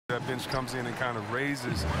That bench comes in and kind of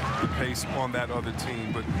raises the pace on that other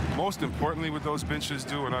team. But most importantly, what those benches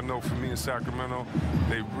do, and I know for me in Sacramento,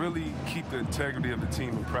 they really keep the integrity of the team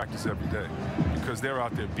in practice every day because they're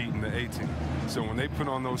out there beating the A team. So when they put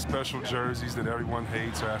on those special jerseys that everyone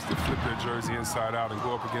hates or has to flip their jersey inside out and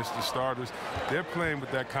go up against the starters, they're playing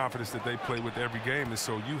with that confidence that they play with every game. And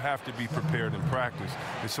so you have to be prepared in practice.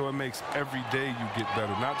 And so it makes every day you get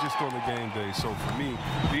better, not just on the game day. So for me,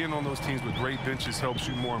 being on those teams with great benches helps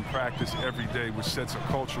you more in practice every day, which sets a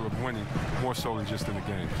culture of winning more so than just in the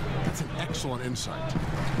game. That's an excellent insight.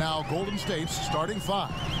 Now Golden State's starting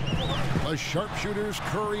five. The sharpshooters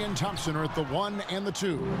Curry and Thompson are at the 1 and the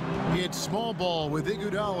 2. It's small ball with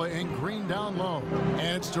Iguodala and Green down low.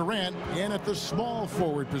 And it's Durant in at the small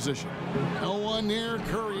forward position. No one near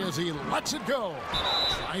Curry as he lets it go.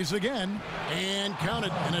 Tries again and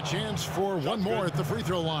counted, and a chance for one more at the free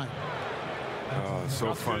throw line.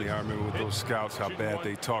 So funny. I remember with those scouts how bad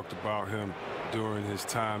they talked about him during his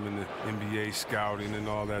time in the NBA scouting and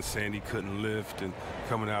all that, saying he couldn't lift and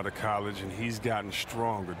coming out of college, and he's gotten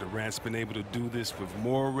stronger. Durant's been able to do this with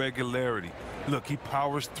more regularity. Look, he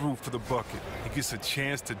powers through for the bucket. He gets a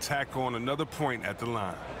chance to tack on another point at the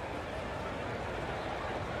line.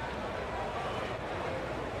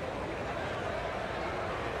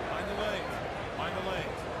 Find the lane. Find the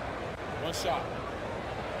lane. One shot.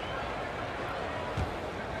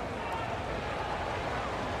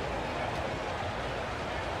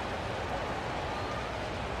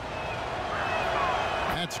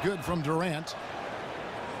 That's good from Durant.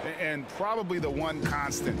 And probably the one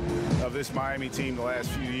constant of this Miami team the last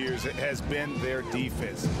few years has been their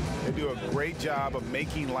defense. They do a great job of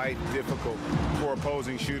making life difficult for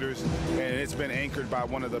opposing shooters, and it's been anchored by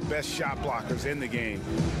one of the best shot blockers in the game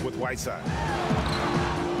with Whiteside.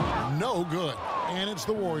 No good. And it's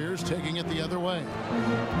the Warriors taking it the other way.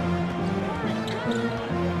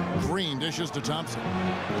 Green dishes to Thompson.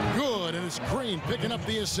 Good, and it's Green picking up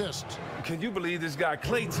the assist. Can you believe this guy,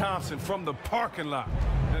 Klay Thompson, from the parking lot?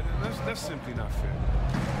 That's simply not fair.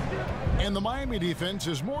 And the Miami defense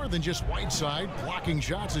is more than just Whiteside blocking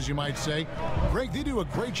shots, as you might say. Greg, they do a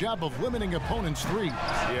great job of limiting opponents' threes.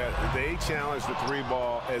 Yeah, they challenge the three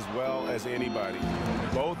ball as well as anybody.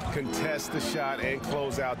 Both contest the shot and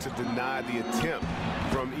close out to deny the attempt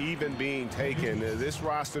from even being taken. This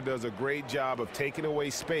roster does a great job of taking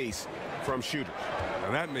away space from shooters.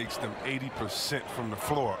 And that makes them 80% from the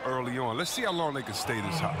floor early on. Let's see how long they can stay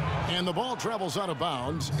this hot. And the ball travels out of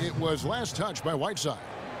bounds. It was last touched by Whiteside.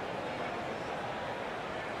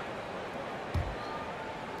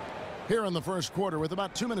 Here in the first quarter with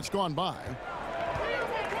about 2 minutes gone by.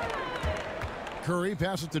 Curry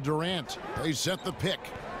passes to Durant. They set the pick.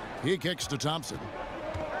 He kicks to Thompson.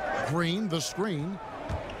 Green, the screen.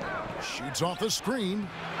 Shoots off the screen.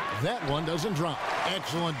 That one doesn't drop.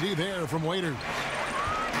 Excellent D there from Waiters.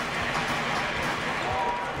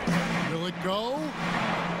 Will it go?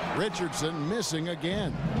 Richardson missing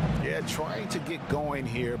again. Yeah, trying to get going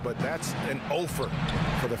here, but that's an offer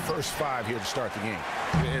for the first 5 here to start the game.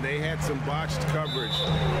 And they had some botched coverage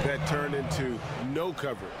that turned into no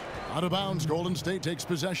coverage. Out of bounds, Golden State takes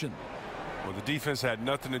possession. Well, the defense had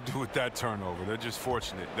nothing to do with that turnover. They're just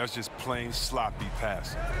fortunate. That's just plain sloppy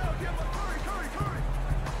pass.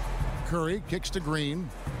 Curry kicks to Green.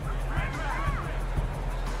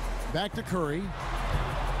 Back to Curry.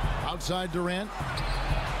 Outside Durant.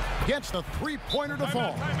 Gets the three-pointer to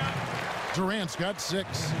fall. Durant's got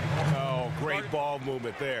 6. Oh, great ball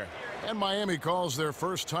movement there. And Miami calls their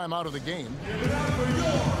first time out of the game.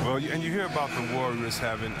 Well, and you hear about the Warriors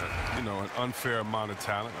having, an unfair amount of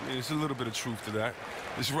talent. I mean, there's a little bit of truth to that.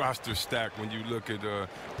 This roster's stacked when you look at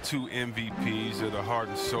 2 MVPs that are the heart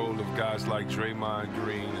and soul of guys like Draymond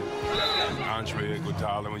Green and Andre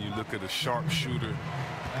Iguodala. When you look at a sharpshooter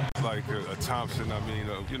like a Thompson,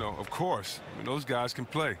 of course, those guys can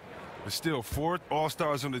play. But still, 4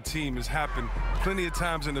 All-Stars on the team has happened plenty of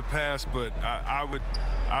times in the past, but I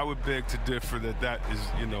would beg to differ that is,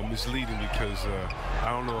 misleading because I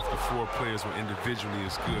don't know if the 4 players were individually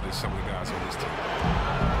as good as some of the guys on this team.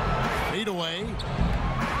 Fade away.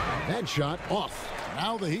 That shot off.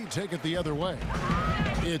 Now the Heat take it the other way.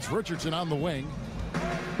 It's Richardson on the wing.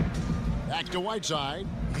 Back to Whiteside.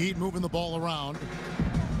 Heat moving the ball around.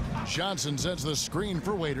 Johnson sets the screen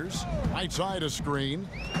for Waiters. Whiteside a screen.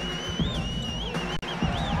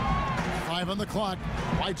 5 on the clock.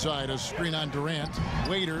 Whiteside a screen on Durant.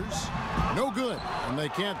 Waiters, no good, and they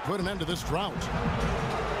can't put an end to this drought.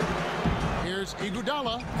 Here's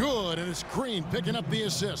Iguodala, good, and it's Green picking up the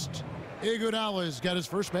assist. Iguodala's got his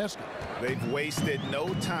first basket. They've wasted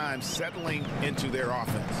no time settling into their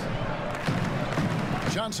offense.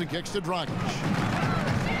 Johnson kicks to Dragic.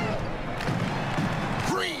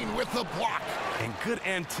 the block. And good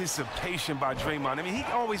anticipation by Draymond. I mean, he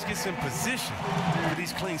always gets in position for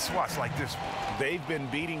these clean swats like this one. They've been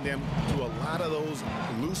beating them to a lot of those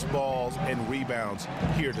loose balls and rebounds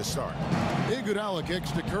here to start. Iguodala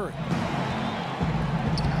kicks to Curry.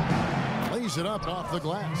 Lays it up off the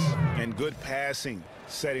glass. And good passing,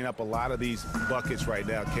 setting up a lot of these buckets right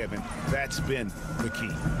now, Kevin. That's been the key.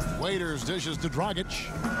 Waiters dishes to Dragic.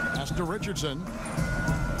 Pass to Richardson.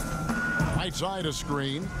 Right side a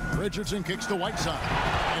screen. Richardson kicks to Whiteside.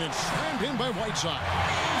 And it's slammed in by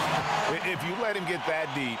Whiteside. If you let him get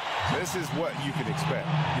that deep, this is what you can expect.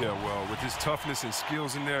 Yeah, well, with his toughness and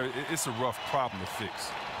skills in there, it's a rough problem to fix.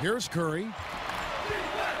 Here's Curry.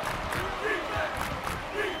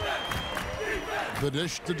 The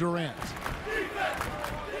dish to Durant.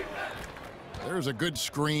 There's a good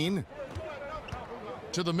screen.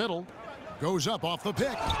 To the middle. Goes up off the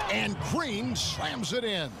pick. And Green slams it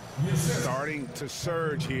in. Starting to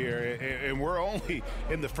surge here, and we're only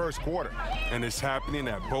in the first quarter. And it's happening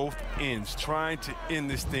at both ends, trying to end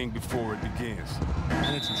this thing before it begins.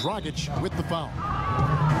 And it's Dragic with the foul.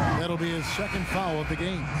 That'll be his second foul of the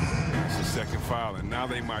game. It's the second foul, and now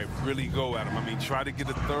they might really go at him. I mean, try to get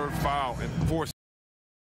a third foul and force